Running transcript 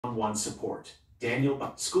one-on-one support.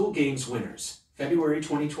 Skool Games winners, February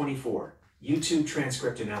 2024, YouTube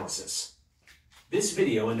transcript analysis. This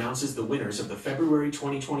video announces the winners of the February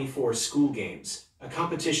 2024 Skool Games, a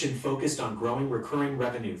competition focused on growing recurring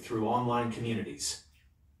revenue through online communities.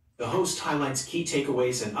 The host highlights key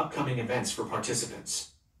takeaways and upcoming events for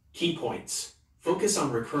participants. Key points. Focus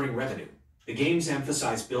on recurring revenue. The games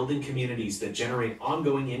emphasize building communities that generate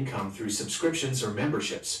ongoing income through subscriptions or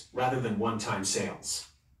memberships, rather than one-time sales.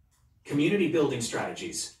 Community building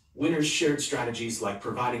strategies. Winners shared strategies like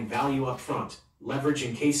providing value upfront,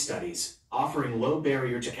 leveraging case studies, offering low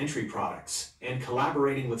barrier to entry products, and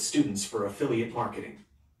collaborating with students for affiliate marketing.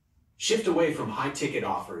 Shift away from high-ticket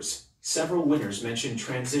offers. Several winners mentioned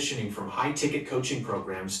transitioning from high-ticket coaching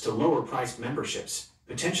programs to lower-priced memberships,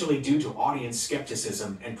 potentially due to audience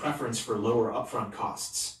skepticism and preference for lower upfront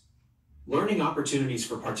costs. Learning opportunities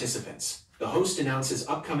for participants. The host announces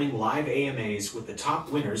upcoming live AMAs with the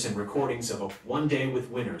top winners and recordings of a One Day with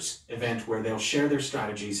Winners event where they'll share their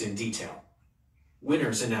strategies in detail.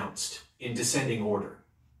 Winners announced, in descending order.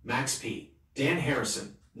 Max P. Dan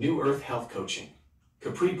Harrison, New Earth Health Coaching.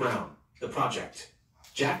 Capri Brown, The Project.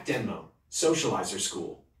 Jack Denmo, Socializer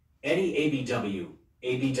School. Eddie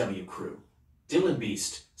ABW Crew. Dylan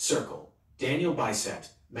Beast, Circle. Daniel Bicette,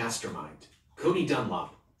 Mastermind. Cody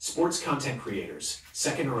Dunlop, Sports Content Creators,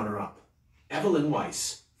 second runner-up. Evelyn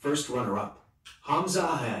Weiss, first runner-up. Hamza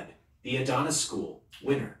Ahed, The Adonis School,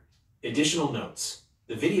 winner. Additional notes.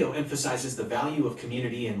 The video emphasizes the value of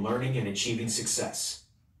community in learning and achieving success.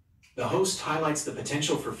 The host highlights the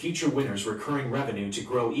potential for future winners' recurring revenue to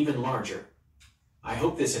grow even larger. I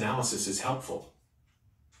hope this analysis is helpful.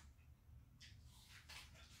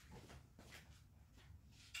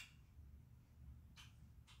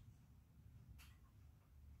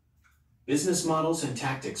 Business models and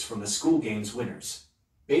tactics from the Skool Games winners.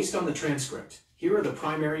 Based on the transcript, here are the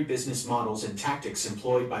primary business models and tactics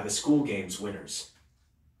employed by the Skool Games winners.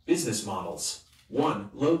 Business models.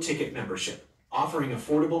 1. Low-ticket membership, offering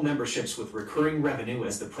affordable memberships with recurring revenue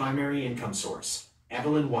as the primary income source.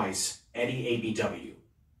 Evelyn Weiss, Eddie ABW.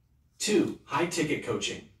 2. High-ticket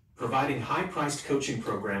coaching, providing high-priced coaching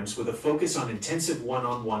programs with a focus on intensive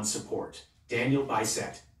one-on-one support. Daniel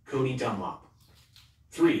Bicette, Cody Dunlop.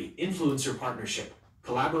 3. Influencer partnership,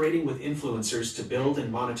 collaborating with influencers to build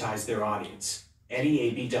and monetize their audience.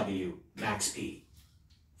 Eddie ABW, Max P.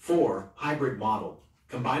 4. Hybrid model,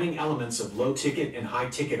 combining elements of low-ticket and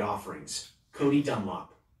high-ticket offerings. Cody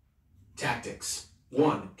Dunlop. Tactics.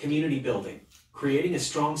 1. Community building, creating a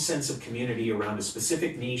strong sense of community around a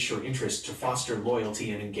specific niche or interest to foster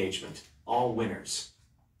loyalty and engagement. All winners.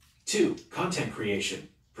 2. Content creation,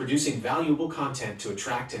 producing valuable content to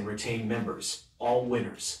attract and retain members. All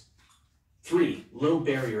winners. 3. Low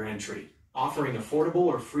barrier entry, offering affordable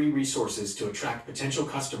or free resources to attract potential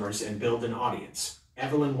customers and build an audience.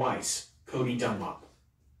 Evelyn Weiss, Cody Dunlop.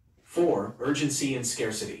 4. Urgency and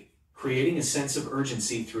scarcity, creating a sense of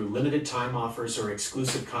urgency through limited time offers or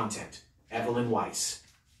exclusive content. Evelyn Weiss.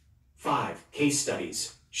 5. Case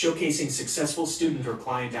studies, showcasing successful student or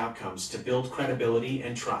client outcomes to build credibility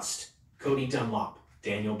and trust. Cody Dunlop,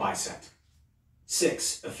 Daniel Bicette.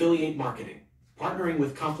 6. Affiliate marketing, partnering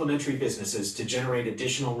with complementary businesses to generate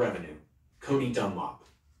additional revenue. Cody Dunlop.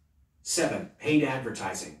 7. Paid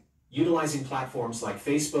advertising, utilizing platforms like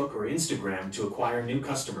Facebook or Instagram to acquire new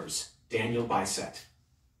customers. Daniel Bicette.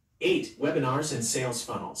 8. Webinars and sales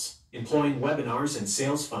funnels, employing webinars and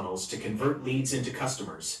sales funnels to convert leads into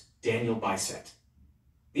customers. Daniel Bicette.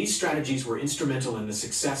 These strategies were instrumental in the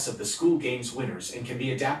success of the Skool Games winners and can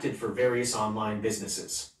be adapted for various online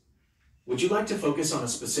businesses. Would you like to focus on a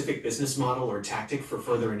specific business model or tactic for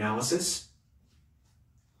further analysis?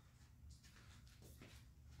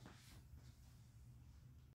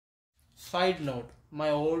 Side note,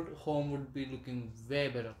 my old home would be looking way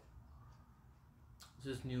better.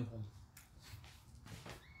 This is new home.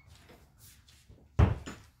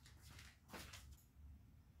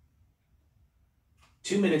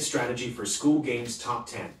 Two-minute strategy for Skool Games Top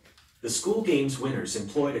 10. The Skool Games winners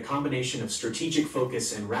employed a combination of strategic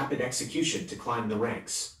focus and rapid execution to climb the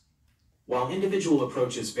ranks. While individual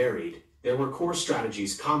approaches varied, there were core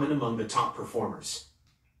strategies common among the top performers.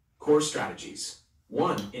 Core strategies.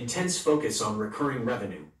 1. Intense focus on recurring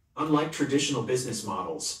revenue. Unlike traditional business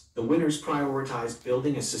models, the winners prioritized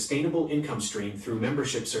building a sustainable income stream through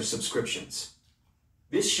memberships or subscriptions.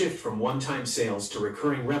 This shift from one-time sales to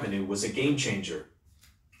recurring revenue was a game changer.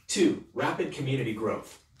 2. Rapid community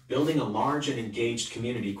growth. Building a large and engaged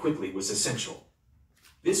community quickly was essential.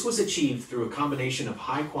 This was achieved through a combination of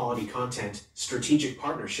high-quality content, strategic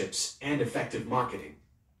partnerships, and effective marketing.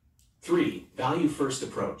 3. Value-first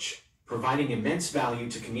approach. providing immense value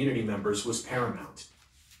to community members was paramount.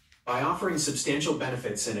 By offering substantial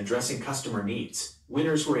benefits and addressing customer needs,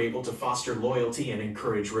 winners were able to foster loyalty and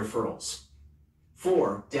encourage referrals.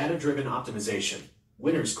 4. Data-driven optimization.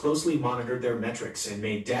 Winners closely monitored their metrics and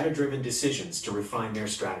made data-driven decisions to refine their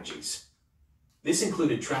strategies. This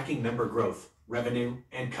included tracking member growth, revenue,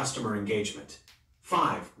 and customer engagement.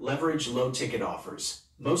 5. Leverage low-ticket offers.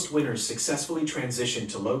 Most winners successfully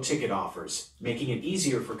transitioned to low-ticket offers, making it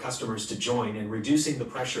easier for customers to join and reducing the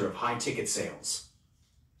pressure of high-ticket sales.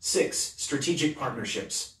 6. Strategic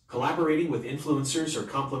partnerships. Collaborating with influencers or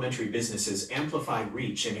complementary businesses amplified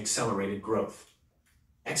reach and accelerated growth.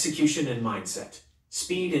 Execution and mindset.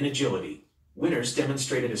 Speed and agility. Winners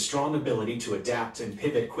demonstrated a strong ability to adapt and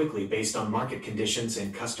pivot quickly based on market conditions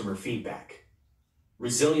and customer feedback.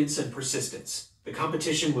 Resilience and persistence. The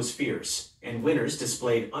competition was fierce, and winners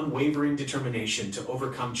displayed unwavering determination to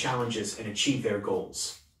overcome challenges and achieve their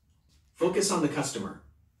goals. Focus on the customer.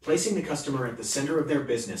 Placing the customer at the center of their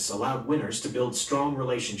business allowed winners to build strong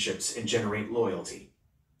relationships and generate loyalty.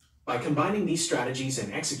 By combining these strategies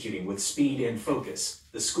and executing with speed and focus,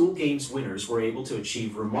 the Skool Games winners were able to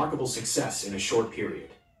achieve remarkable success in a short period.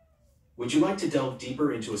 Would you like to delve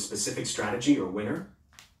deeper into a specific strategy or winner?